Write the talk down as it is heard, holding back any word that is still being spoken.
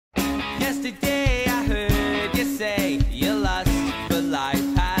Yesterday I heard you say your lust for life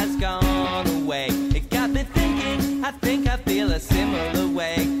has gone away. It got me thinking, I think I feel a similar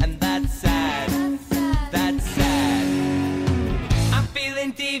way. And that's sad, that's sad. I'm feeling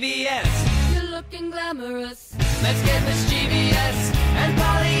devious. You're looking glamorous. Let's get mischievous and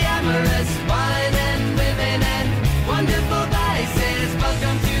polyamorous. Wine and women and wonderful vices.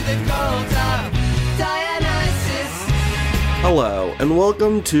 Welcome to the cult of Dionysus. Hello, and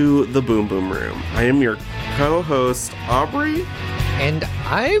welcome to the Boom Boom Room. I am your co-host, Aubrey. And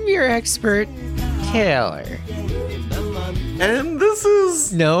I'm your expert, Taylor. And this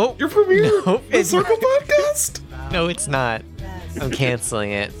is No. your premiere No, the Circle podcast? No, it's not. I'm canceling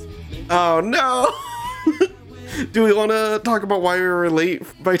it. Oh, no. Do we want to talk about why we were late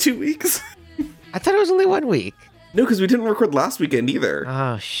by 2 weeks? I thought it was only 1 week. No, because we didn't record last weekend either.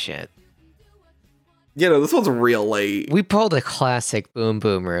 Oh, shit. You know, this one's real late. We pulled a classic Boom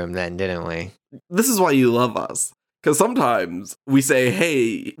Boom Room then, didn't we? This is why you love us. Because sometimes we say,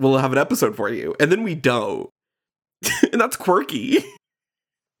 hey, we'll have an episode for you, and then we don't. And that's quirky.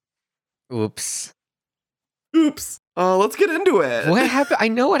 Oops. Oops. Let's get into it. What happened? I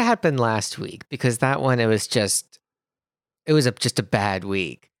know what happened last week, because that one, it was just a bad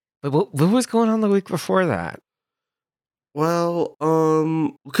week. But what was going on the week before that? Well,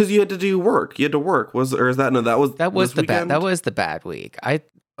 because you had to do work. You had to work. That was the weekend? That was the bad week.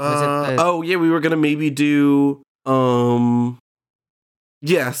 Oh yeah, we were gonna maybe do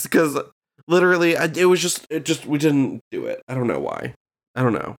yes, because literally we didn't do it. I don't know why. I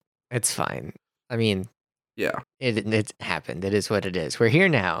don't know. It's fine. I mean, yeah, it happened. It is what it is. We're here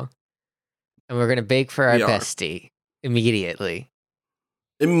now, and we're gonna bake for our bestie immediately,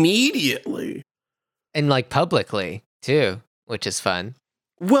 and like publicly too, which is fun.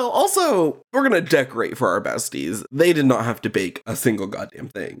 Well, also, we're going to decorate for our besties. They did not have to bake a single goddamn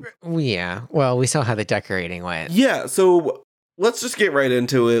thing. Yeah, well, we saw how the decorating went. Yeah, so let's just get right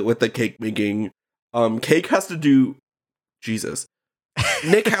into it with the cake making. Cake has to do... Jesus.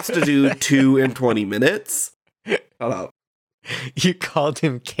 Nick has to do 2 in 20 minutes. Shut up. You called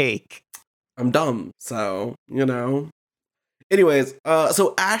him Cake. I'm dumb, so, you know. Anyways,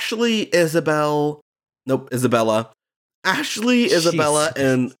 so Isabella, Ashley, Isabella,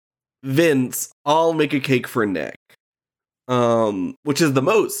 and Vince all make a cake for Nick. Which is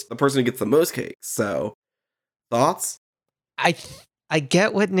the person who gets the most cakes. So, thoughts? I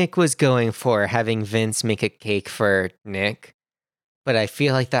get what Nick was going for, having Vince make a cake for Nick, but I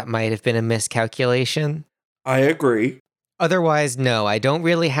feel like that might have been a miscalculation. I agree. Otherwise, no, I don't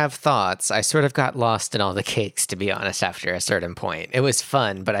really have thoughts. I sort of got lost in all the cakes, to be honest, after a certain point. It was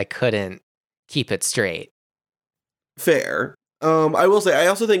fun, but I couldn't keep it straight. Fair. I will say, I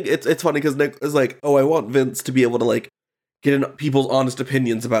also think it's funny because Nick is like, oh, I want Vince to be able to like get in people's honest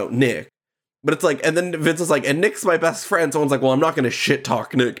opinions about Nick. But it's like, and then Vince is like, and Nick's my best friend. Someone's like, well, I'm not going to shit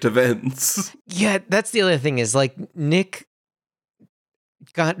talk Nick to Vince. Yeah, that's the other thing is like Nick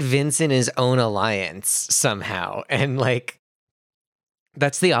got Vince in his own alliance somehow. And like,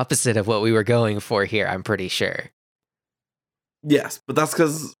 that's the opposite of what we were going for here, I'm pretty sure. Yes, but that's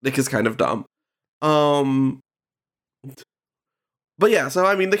because Nick is kind of dumb. But yeah, so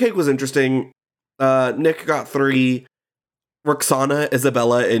I mean, the cake was interesting. Nick got 3. Roxana,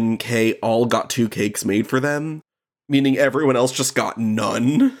 Isabella, and Kay all got 2 cakes made for them, meaning everyone else just got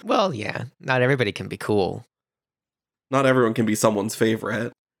none. Well, yeah, not everybody can be cool. Not everyone can be someone's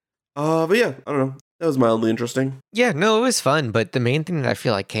favorite. But yeah, I don't know. That was mildly interesting. Yeah, no, it was fun, but the main thing that I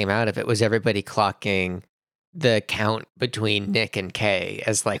feel like came out of it was everybody clocking the count between Nick and Kay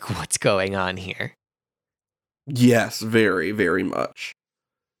as like, what's going on here? Yes, very, very much.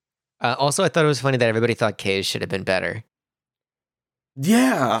 Also, I thought it was funny that everybody thought Kay's should have been better.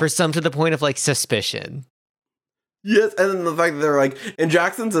 Yeah. For some to the point of like suspicion. Yes, and then the fact that they're like, and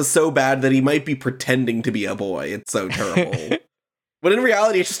Jackson's is so bad that he might be pretending to be a boy. It's so terrible. But in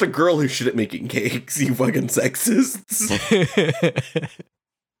reality, it's just a girl who's shit at making cakes, you fucking sexists.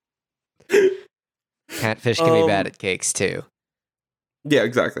 Catfish can be bad at cakes too. Yeah,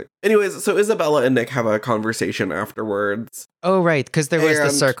 exactly. Anyways, so Isabella and Nick have a conversation afterwards. Oh, right, because there was the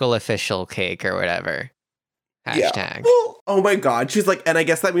Circle official cake or whatever. Hashtag. Yeah. Well, oh my god. She's like, and I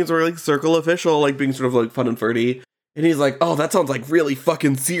guess that means we're like Circle official, like being sort of like fun and flirty. And he's like, oh, that sounds like really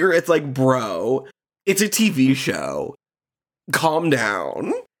fucking serious. It's like, bro, it's a TV show. Calm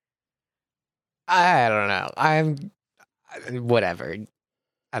down. I don't know. Whatever.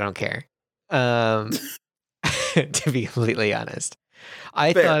 I don't care. To be completely honest.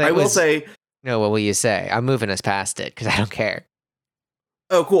 I will say... No, what will you say? I'm moving us past it, because I don't care.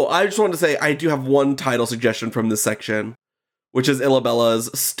 Oh, cool. I just wanted to say, I do have one title suggestion from this section. which is Ilabella's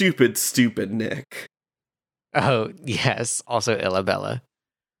stupid Nick. Oh, yes. Also Illabella.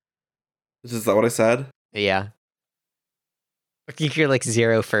 Is that what I said? Yeah. I think you're like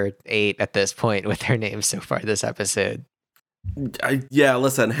 0 for 8 at this point with her name so far this episode. Yeah,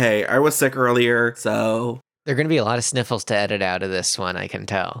 listen, hey, I was sick earlier, so... There are going to be a lot of sniffles to edit out of this one, I can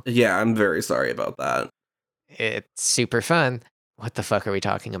tell. Yeah, I'm very sorry about that. It's super fun. What the fuck are we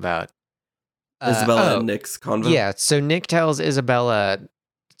talking about? Isabella and Nick's convo? Yeah, so Nick tells Isabella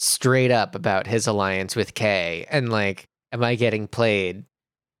straight up about his alliance with Kay, and like, am I getting played?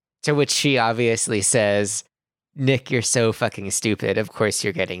 To which she obviously says, Nick, you're so fucking stupid. Of course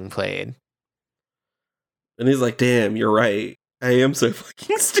you're getting played. And he's like, damn, you're right. I am so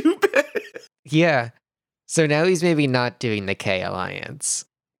fucking stupid. Yeah. So now he's maybe not doing the Kay alliance.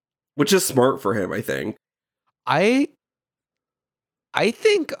 Which is smart for him, I think. I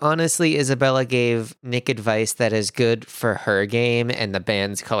think, honestly, Isabella gave Nick advice that is good for her game and the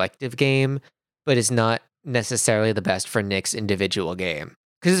band's collective game, but is not necessarily the best for Nick's individual game.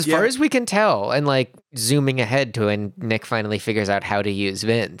 Because as far as we can tell, and like zooming ahead to when Nick finally figures out how to use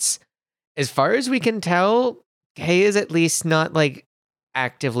Vince, as far as we can tell, Kay is at least not like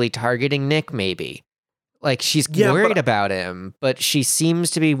actively targeting Nick, maybe. Like she's worried about him, but she seems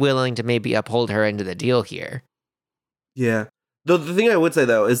to be willing to maybe uphold her end of the deal here. Yeah. The thing I would say,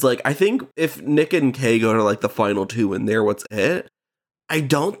 though, is, like, I think if Nick and Kay go to, like, the final 2 and they're what's it, I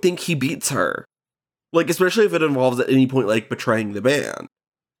don't think he beats her. Like, especially if it involves at any point, like, betraying the band.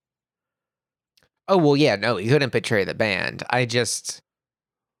 Oh, well, yeah, no, he couldn't betray the band. I don't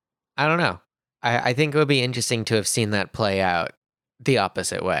know. I think it would be interesting to have seen that play out the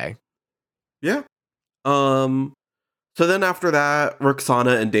opposite way. Yeah. So then after that,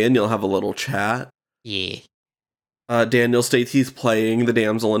 Roxana and Daniel have a little chat. Yeah. Daniel states he's playing the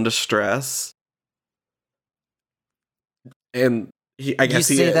damsel in distress. And I guess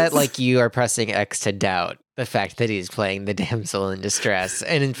you he say is. that like you are pressing X to doubt the fact that he's playing the damsel in distress,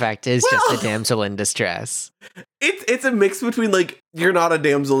 and in fact is just a damsel in distress. It's a mix between like you're not a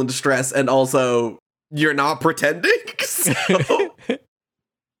damsel in distress and also you're not pretending. So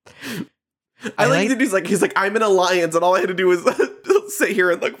I like that he's like I'm an alliance and all I had to do was sit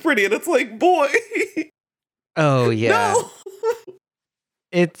here and look pretty, and it's like, boy. Oh yeah. No.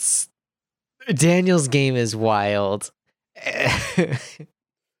 It's Daniel's game is wild.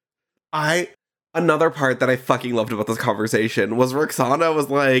 Another part that I fucking loved about this conversation was Roxana was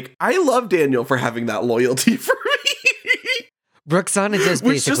like, I love Daniel for having that loyalty for me. Roxana just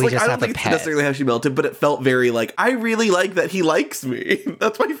basically just I don't have think a it's pet. necessarily how she melted, but it felt very like, I really like that he likes me.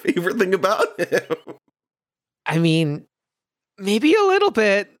 That's my favorite thing about him. I mean, maybe a little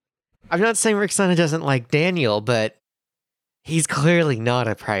bit. I'm not saying Roxana doesn't like Daniel, but he's clearly not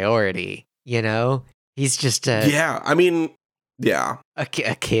a priority, you know? He's just a kid.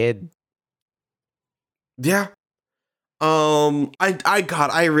 Yeah. I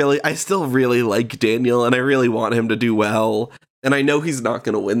still really like Daniel, and I really want him to do well. And I know he's not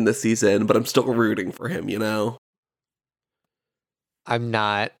going to win this season, but I'm still rooting for him, you know? I'm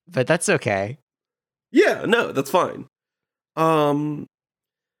not, but that's okay. Yeah, no, that's fine.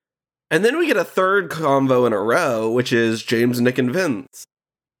 And then we get a third convo in a row, which is James, Nick, and Vince.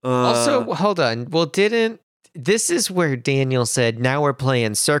 Also, hold on. Well, this is where Daniel said, now we're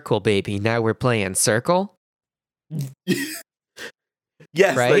playing Circle, baby. Now we're playing Circle?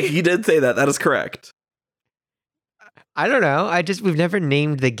 Yes, right? He did say that. That is correct. I don't know. We've never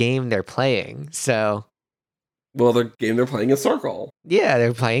named the game they're playing, so. Well, the game they're playing is Circle. Yeah,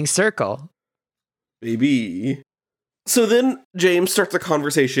 they're playing Circle. Baby. So then James starts a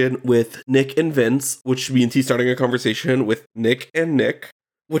conversation with Nick and Vince, which means he's starting a conversation with Nick and Nick,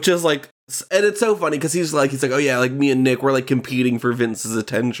 which is like, and it's so funny because he's like, oh yeah, like me and Nick, we're like competing for Vince's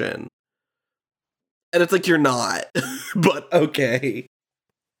attention. And it's like, you're not, but okay.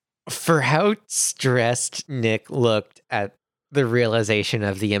 For how stressed Nick looked at the realization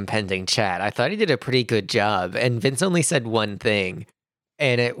of the impending chat, I thought he did a pretty good job. And Vince only said one thing,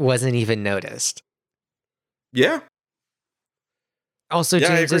 and it wasn't even noticed. Yeah. Also,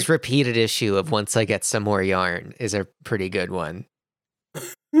 James's repeated issue of once I get some more yarn is a pretty good one.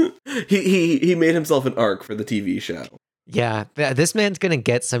 He made himself an arc for the TV show. Yeah, this man's gonna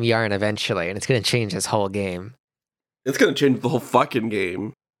get some yarn eventually, and it's gonna change his whole game. It's gonna change the whole fucking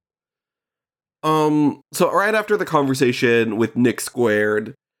game. So right after the conversation with Nick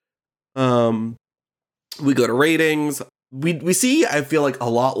Squared, we go to ratings. We see, I feel like, a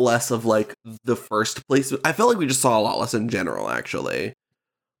lot less of like the first place. I felt like we just saw a lot less in general, actually.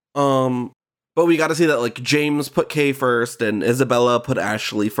 But we got to see that like James put Kay first and Isabella put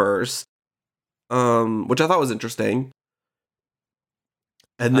Ashley first. Which I thought was interesting.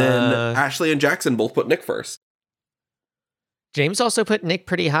 And then Ashley and Jackson both put Nick first. James also put Nick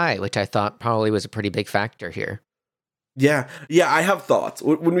pretty high, which I thought probably was a pretty big factor here. Yeah, I have thoughts.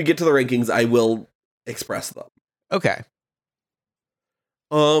 When we get to the rankings, I will express them. Okay.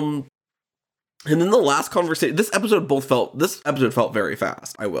 And then the last conversation, this episode felt very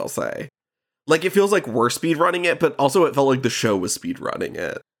fast, I will say. Like, it feels like we're speedrunning it, but also it felt like the show was speedrunning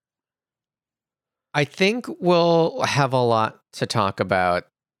it. I think we'll have a lot to talk about.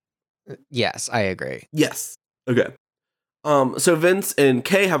 Yes, I agree. Yes. Okay. So Vince and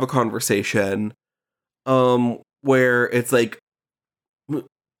Kay have a conversation, where it's like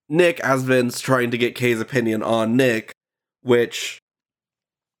Nick as Vince trying to get Kay's opinion on Nick, which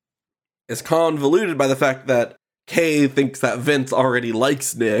is convoluted by the fact that Kay thinks that Vince already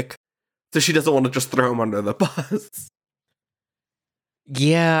likes Nick, so she doesn't want to just throw him under the bus.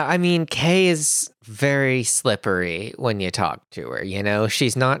 Yeah, I mean, Kay is very slippery when you talk to her, you know?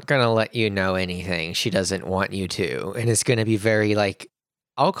 She's not going to let you know anything she doesn't want you to, and it's going to be very, like,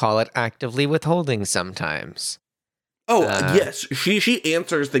 I'll call it actively withholding sometimes. Oh, yes. She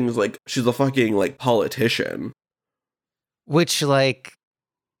answers things like she's a fucking, like, politician. Which, like,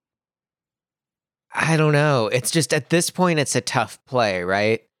 I don't know. It's just, at this point, it's a tough play,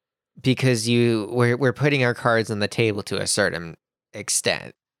 right? Because we're putting our cards on the table to a certain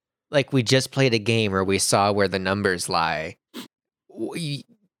extent. Like, we just played a game where we saw where the numbers lie.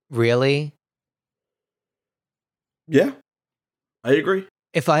 Really? Yeah, I agree.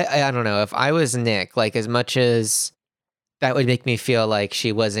 If I don't know, if I was Nick, like, as much as that would make me feel like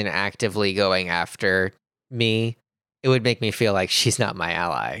she wasn't actively going after me, it would make me feel like she's not my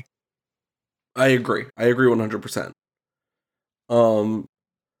ally. I agree 100%.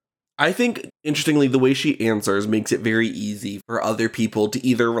 I think, interestingly, the way she answers makes it very easy for other people to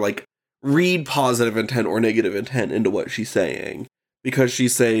either, like, read positive intent or negative intent into what she's saying, because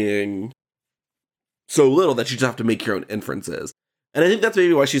she's saying so little that you just have to make your own inferences. And I think that's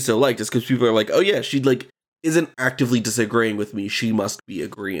maybe why she's so liked, is because people are like, oh yeah, she, like, isn't actively disagreeing with me, she must be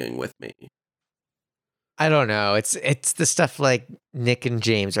agreeing with me. I don't know. It's the stuff like Nick and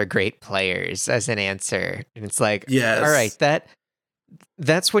James are great players as an answer. And it's like, yes. All right,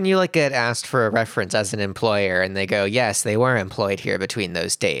 that's when you, like, get asked for a reference as an employer and they go, yes, they were employed here between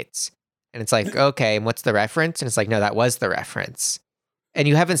those dates. And it's like, okay, and what's the reference? And it's like, no, that was the reference. And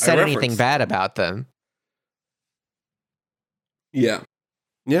you haven't said anything bad about them. Yeah.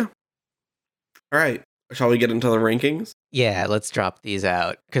 All right. Shall we get into the rankings? Yeah, let's drop these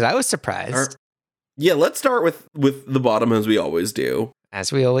out. Because I was surprised. Yeah, let's start with the bottom, as we always do.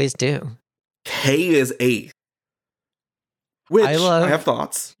 As we always do. K is 8th. Which, I have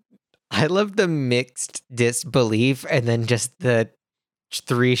thoughts. I love the mixed disbelief and then just the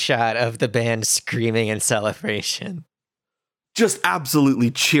 3-shot of the band screaming in celebration. Just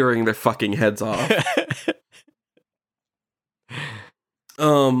absolutely cheering their fucking heads off.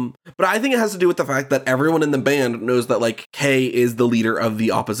 But I think it has to do with the fact that everyone in the band knows that, like, K is the leader of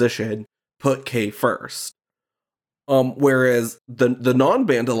the opposition. Put K first. Whereas the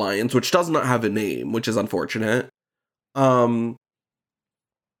non-band alliance, which does not have a name, which is unfortunate,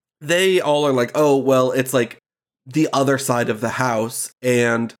 they all are like, oh, well, it's like the other side of the house,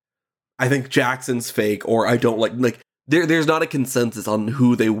 and I think Jackson's fake, or I don't like there's not a consensus on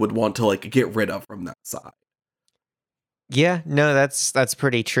who they would want to, like, get rid of from that side. Yeah, no, that's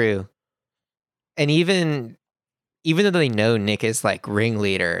pretty true. And even though they know Nick is, like,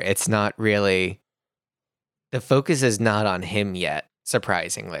 ringleader, it's not really, the focus is not on him yet,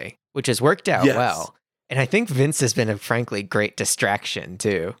 surprisingly, which has worked out well. And I think Vince has been a frankly great distraction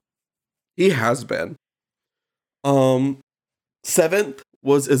too. He has been. 7th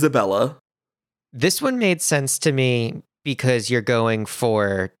was Isabella. This one made sense to me because you're going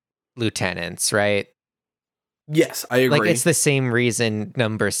for lieutenants, right? Yes, I agree. Like, it's the same reason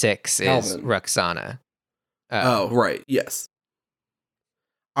number 6 is Calvin. Roxana. Oh, right, yes.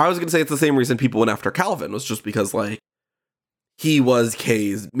 I was going to say it's the same reason people went after Calvin, was just because, like, he was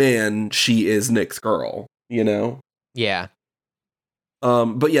Kay's man, she is Nick's girl, you know? Yeah.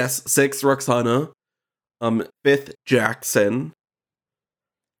 But yes, 6th, Roxana. 5th, Jackson.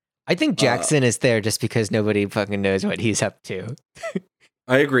 I think Jackson is there just because nobody fucking knows what he's up to.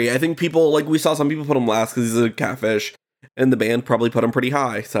 I agree. I think people, like, we saw some people put him last because he's a catfish, and the band probably put him pretty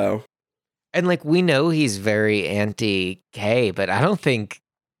high, so. And, like, we know he's very anti-Kay, but I don't think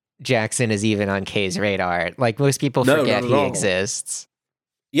Jackson is even on Kay's radar. Like, most people forget he exists.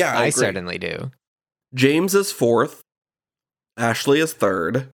 Yeah, I agree. Certainly do. James is 4th. Ashley is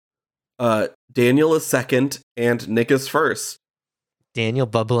 3rd. Daniel is 2nd, and Nick is 1st. Daniel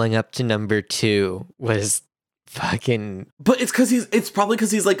bubbling up to number 2 was fucking. But it's probably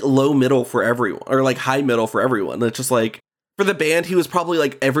because he's like low middle for everyone, or like high middle for everyone. It's just like for the band, he was probably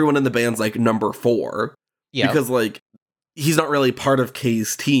like everyone in the band's like number 4. Yeah. Because like he's not really part of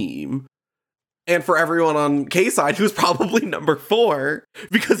K's team. And for everyone on K's side, he was probably number 4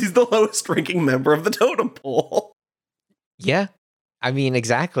 because he's the lowest ranking member of the totem pole. Yeah. I mean,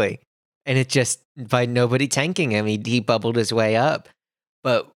 exactly. And it just, by nobody tanking him, he bubbled his way up.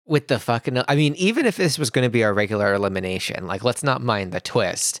 But with the fucking, I mean, even if this was going to be our regular elimination, like, let's not mind the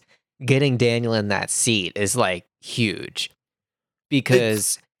twist. Getting Daniel in that seat is like huge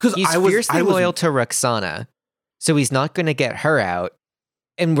because he's fiercely loyal to Roxana. So he's not going to get her out.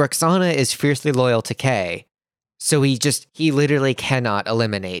 And Roxana is fiercely loyal to Kay. So he literally cannot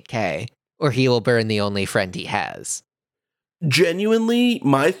eliminate Kay, or he will burn the only friend he has. Genuinely,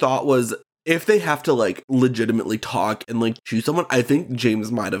 my thought was, if they have to like legitimately talk and like choose someone, I think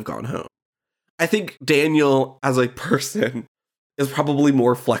James might have gone home. I think Daniel as a person is probably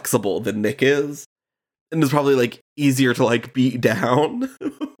more flexible than Nick is, and is probably like easier to like beat down.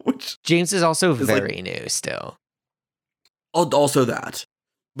 Which James is also very new still. Also that.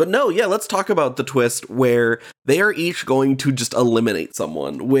 But no, yeah, let's talk about the twist where they are each going to just eliminate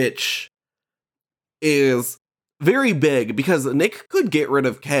someone, which is very big because Nick could get rid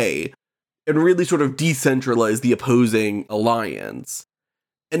of Kay and really sort of decentralize the opposing alliance.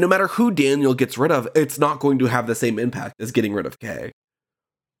 And no matter who Daniel gets rid of, it's not going to have the same impact as getting rid of Kay.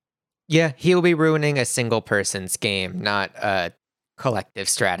 Yeah, he'll be ruining a single person's game, not a collective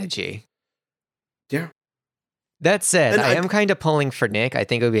strategy. Yeah. That said, I am kind of pulling for Nick. I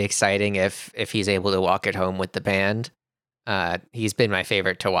think it would be exciting if he's able to walk it home with the band. He's been my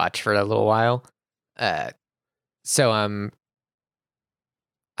favorite to watch for a little while. So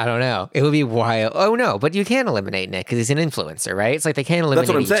I don't know. It would be wild. Oh no, but you can eliminate Nick because he's an influencer, right? It's like they can't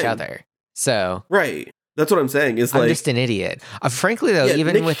eliminate each other. So right, that's what I'm saying. Is I'm like just an idiot. Frankly, though,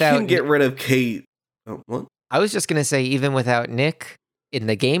 even Nick without can get rid of Kate. Oh, what? I was just gonna say, even without Nick in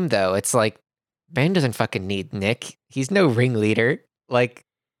the game, though, it's like band doesn't fucking need Nick. He's no ringleader. Like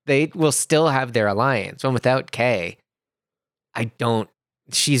they will still have their alliance. And without Kay,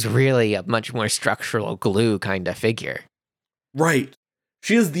 she's really a much more structural glue kind of figure. Right.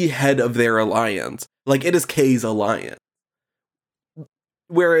 She is the head of their alliance. Like, it is Kay's alliance.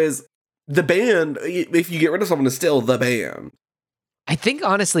 Whereas the band, if you get rid of someone, is still the band. I think,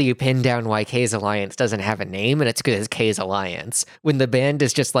 honestly, you pin down why Kay's alliance doesn't have a name, and it's because Kay's alliance, when the band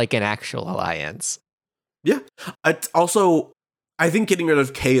is just like an actual alliance. Yeah. It's also, I think getting rid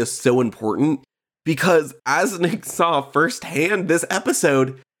of Kay is so important because, as Nick saw firsthand this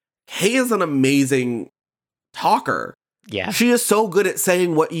episode, Kay is an amazing talker. Yeah. She is so good at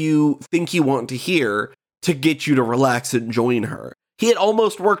saying what you think you want to hear to get you to relax and join her. He had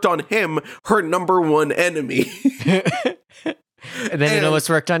almost worked on him, her number one enemy. And then it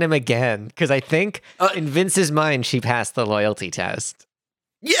almost worked on him again. Because I think in Vince's mind, she passed the loyalty test.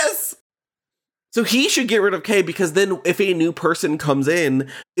 Yes! So he should get rid of Kay because then if a new person comes in,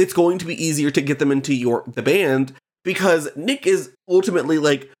 it's going to be easier to get them into the band because Nick is ultimately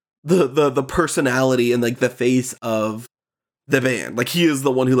like the personality and like the face of the band. Like he is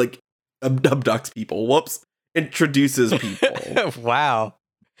the one who like abducts people. Whoops. Introduces people. Wow.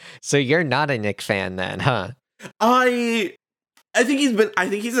 So you're not a Nick fan then, huh? I think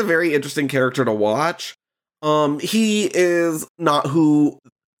he's a very interesting character to watch. He is not who,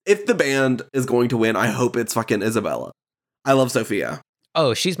 if the band is going to win, I hope it's fucking Isabella. I love Sophia.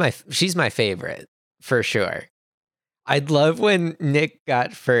 Oh, she's my favorite for sure. I'd love when Nick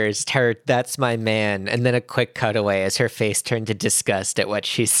got first, her "that's my man," and then a quick cutaway as her face turned to disgust at what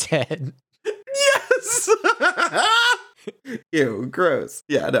she said. Yes. Ew, gross.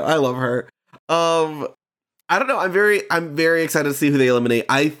 Yeah, no, I love her. I don't know. I'm very excited to see who they eliminate.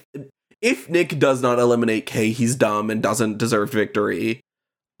 If Nick does not eliminate Kay, he's dumb and doesn't deserve victory.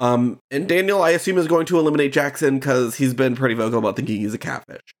 And Daniel, I assume, is going to eliminate Jackson because he's been pretty vocal about thinking he's a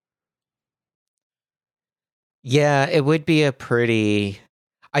catfish. Yeah, it would be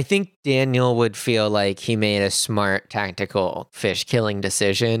I think Daniel would feel like he made a smart tactical fish killing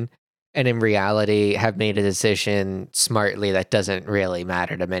decision, and in reality have made a decision smartly that doesn't really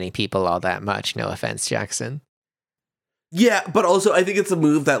matter to many people all that much. No offense, Jackson. Yeah, but also I think it's a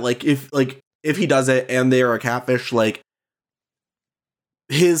move that if he does it and they are a catfish, like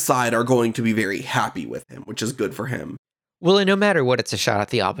his side are going to be very happy with him, which is good for him. Well, and no matter what, it's a shot at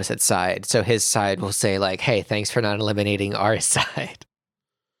the opposite side. So his side will say like, hey, thanks for not eliminating our side.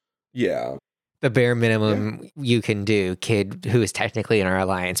 Yeah. The bare minimum you can do, kid who is technically in our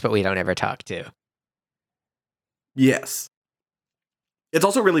alliance, but we don't ever talk to. Yes. It's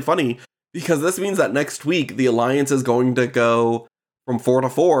also really funny Because this means that next week, the Alliance is going to go from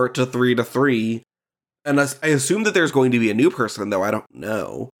 4-4 to 3-3. And I assume that there's going to be a new person, though I don't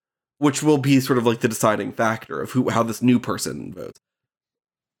know. Which will be sort of like the deciding factor of how this new person votes.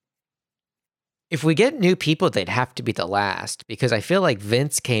 If we get new people, they'd have to be the last, because I feel like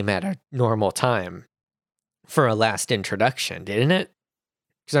Vince came at a normal time for a last introduction, didn't it?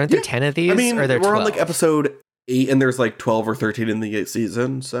 Because aren't there 10 of these? I mean, or there we're 12? on like episode 8, and there's like 12 or 13 in the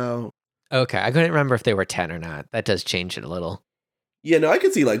season, so... Okay, I couldn't remember if they were 10 or not. That does change it a little. Yeah, no, I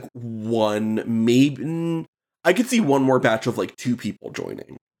could see like one, maybe... I could see one more batch of like 2 people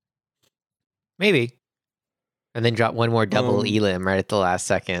joining. Maybe. And then drop one more double Elim right at the last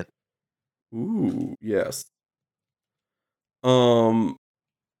second. Ooh, yes. Yeah,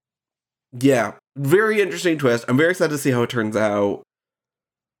 very interesting twist. I'm very excited to see how it turns out.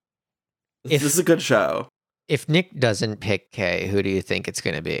 This is a good show. If Nick doesn't pick Kay, who do you think it's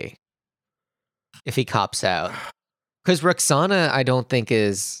going to be? If he cops out. Because Roxana, I don't think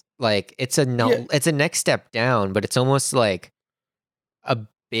is like, it's a next step down, but it's almost like a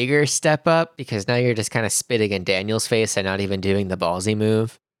bigger step up because now you're just kind of spitting in Daniel's face and not even doing the ballsy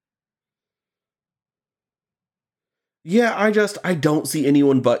move. Yeah, I don't see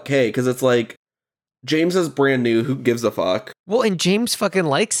anyone but Kay because it's like James is brand new. Who gives a fuck? Well, and James fucking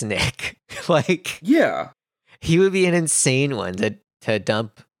likes Nick. Like, yeah, he would be an insane one to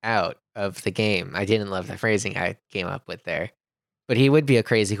dump out of the game. I didn't love the phrasing I came up with there, but he would be a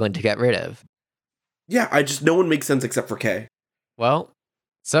crazy one to get rid of. Yeah, no one makes sense except for Kay. Well,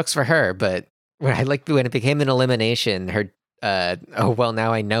 sucks for her, but when it became an elimination, her oh well,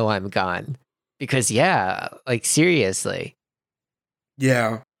 now I know I'm gone. Because yeah, like seriously.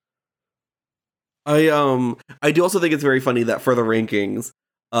 Yeah. I do also think it's very funny that for the rankings,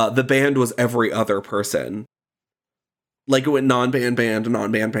 the band was every other person. Like it went non-band band,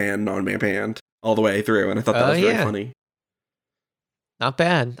 non-band band, non-band band all the way through, and I thought that was very funny. Not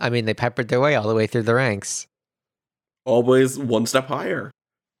bad. I mean, they peppered their way all the way through the ranks. Always one step higher.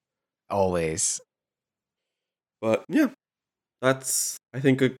 Always. But yeah, that's I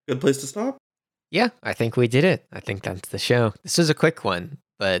think a good place to stop. Yeah, I think we did it. I think that's the show. This was a quick one,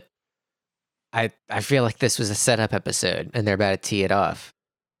 but I feel like this was a setup episode, and they're about to tee it off.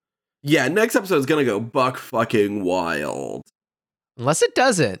 Yeah, next episode is gonna go buck fucking wild. Unless it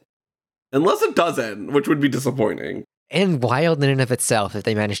doesn't. Which would be disappointing. And wild in and of itself if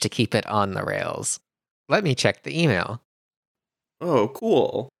they manage to keep it on the rails. Let me check the email. Oh,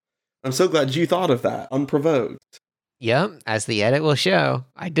 cool. I'm so glad you thought of that, unprovoked. Yep, as the edit will show,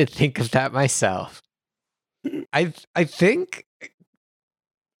 I did think of that myself. I think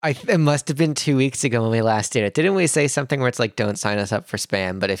it must have been 2 weeks ago when we last did it. Didn't we say something where it's like, don't sign us up for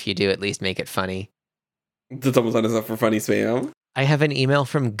spam, but if you do, at least make it funny? Did someone sign us up for funny spam? I have an email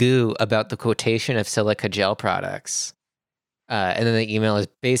from Goo about the quotation of silica gel products. And then the email is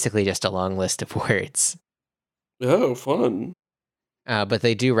basically just a long list of words. Oh, fun. But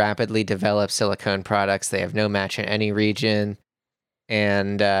they do rapidly develop silicone products. They have no match in any region.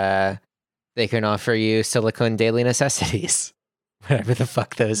 And they can offer you silicone daily necessities. Whatever the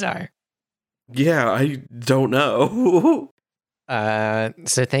fuck those are. Yeah, I don't know.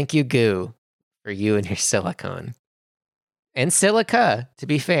 So thank you, Goo, for you and your silicone. And silica, to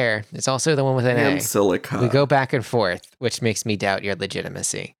be fair. It's also the one with an A. Silica. We go back and forth, which makes me doubt your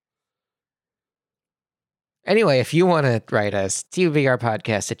legitimacy. Anyway, if you want to write us,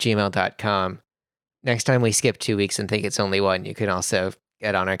 tvrpodcast@gmail.com. Next time we skip 2 weeks and think it's only one, you can also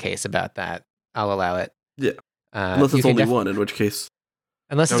get on our case about that. I'll allow it. Yeah. Unless it's only one, in which case.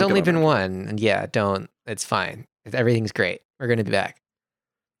 Unless it's only been one. And yeah, don't. It's fine. Everything's great. We're going to be back.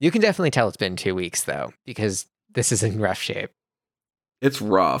 You can definitely tell it's been 2 weeks, though, because this is in rough shape. It's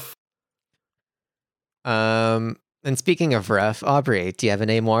rough. And speaking of rough, Aubrey, do you have an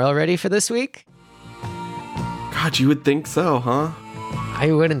amoral ready for this week? God, you would think so, huh?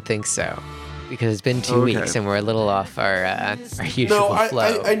 I wouldn't think so, because it's been 2 weeks and we're a little off our usual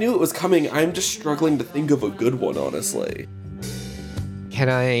flow. I knew it was coming. I'm just struggling to think of a good one, honestly. Can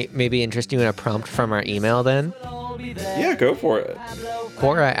I maybe interest you in a prompt from our email then? Yeah, go for it.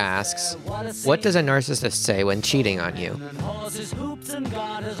 Cora asks, what does a narcissist say when cheating on you?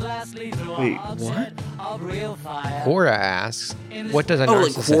 Wait, what? Cora asks, what does a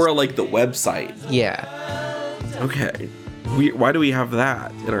narcissist... like Quora, like the website. Yeah. Okay. Why do we have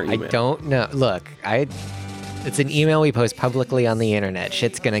that in our email? I don't know. Look, it's an email we post publicly on the internet.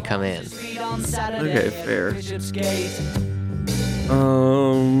 Shit's gonna come in. Okay, fair.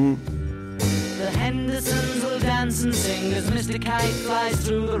 The Hendersons will dance and sing as Mr. Kite flies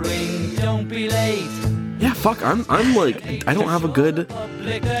through the ring. Don't be late. Yeah, fuck, I'm like, I don't have a good,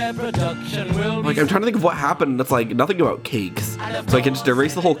 like, I'm trying to think of what happened that's like nothing about cakes. So I can just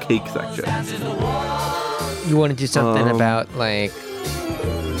erase the whole cake section. You want to do something about, like,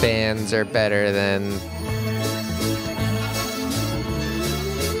 bands are better than...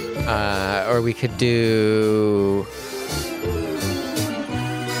 or we could do...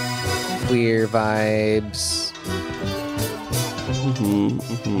 Queer vibes.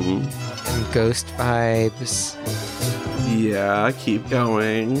 And ghost vibes. Yeah, keep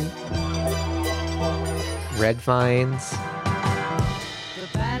going. Red vines.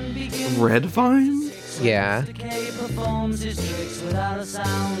 Red vines? Yeah.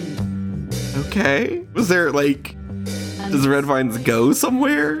 Okay. Was there, like... Does red vines go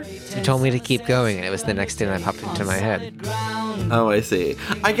somewhere? You told me to keep going, and it was the next thing that popped into my head. Oh, I see.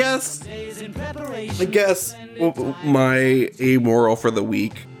 I guess my amoral for the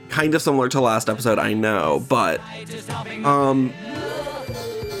week, kind of similar to last episode, I know, but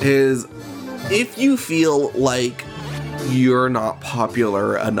is if you feel like you're not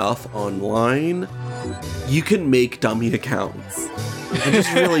popular enough online, you can make dummy accounts and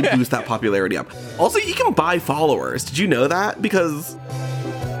just really boost that popularity up. Also, you can buy followers. Did you know that? Because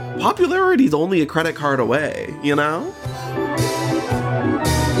popularity is only a credit card away, you know?